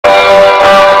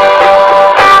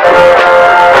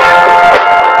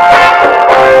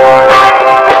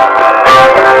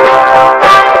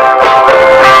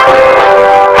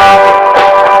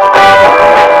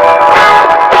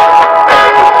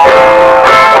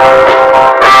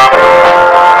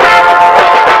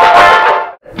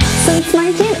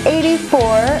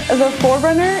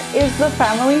the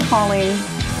family hauling,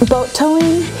 boat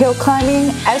towing, hill climbing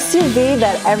SUV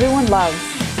that everyone loves.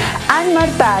 I'm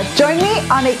Marta. Join me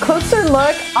on a closer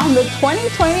look on the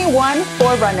 2021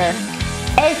 4Runner.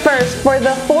 First, for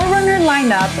the 4Runner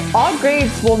lineup, all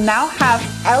grades will now have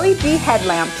LED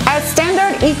headlamps as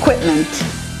standard equipment.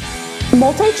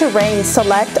 Multi-terrain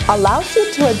select allows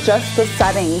you to adjust the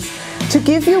settings to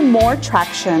give you more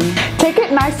traction. Take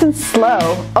it nice and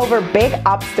slow over big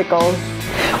obstacles.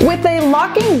 With a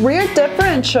locking rear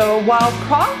differential, while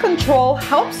crawl control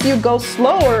helps you go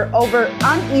slower over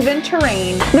uneven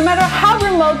terrain. No matter how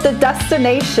remote the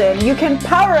destination, you can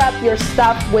power up your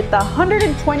stuff with the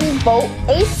 120-volt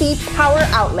AC power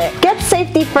outlet. Get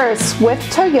safety first with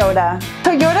Toyota.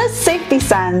 Toyota's Safety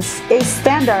Sense is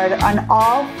standard on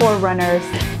all 4Runners.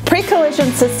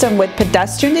 Pre-collision system with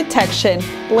pedestrian detection,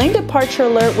 lane departure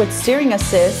alert with steering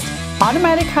assist,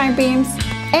 automatic high beams,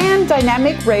 and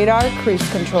dynamic radar cruise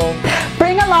control.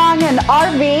 Bring along an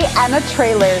RV and a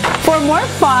trailer for more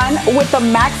fun with the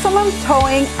maximum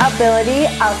towing ability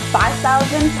of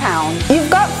 5,000 pounds. You've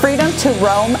got freedom to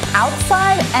roam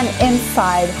outside and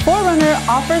inside. 4Runner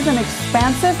offers an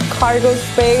expansive cargo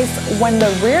space when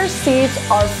the rear seats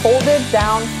are folded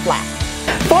down flat.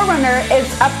 4Runner is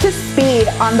up to speed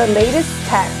on the latest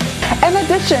tech. In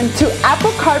addition to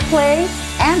Apple CarPlay,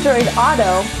 Android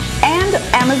Auto, and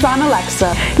Amazon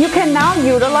Alexa, you can now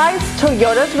utilize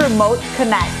Toyota's Remote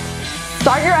Connect.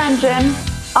 Start your engine,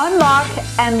 unlock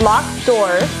and lock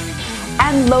doors,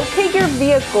 and locate your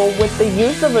vehicle with the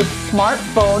use of a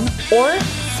smartphone or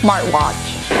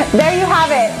smartwatch. There you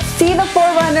have it. See the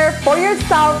 4Runner for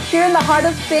yourself here in the heart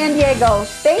of San Diego.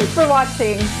 Thanks for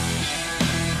watching.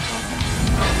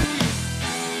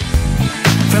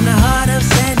 From the heart of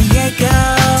San Diego.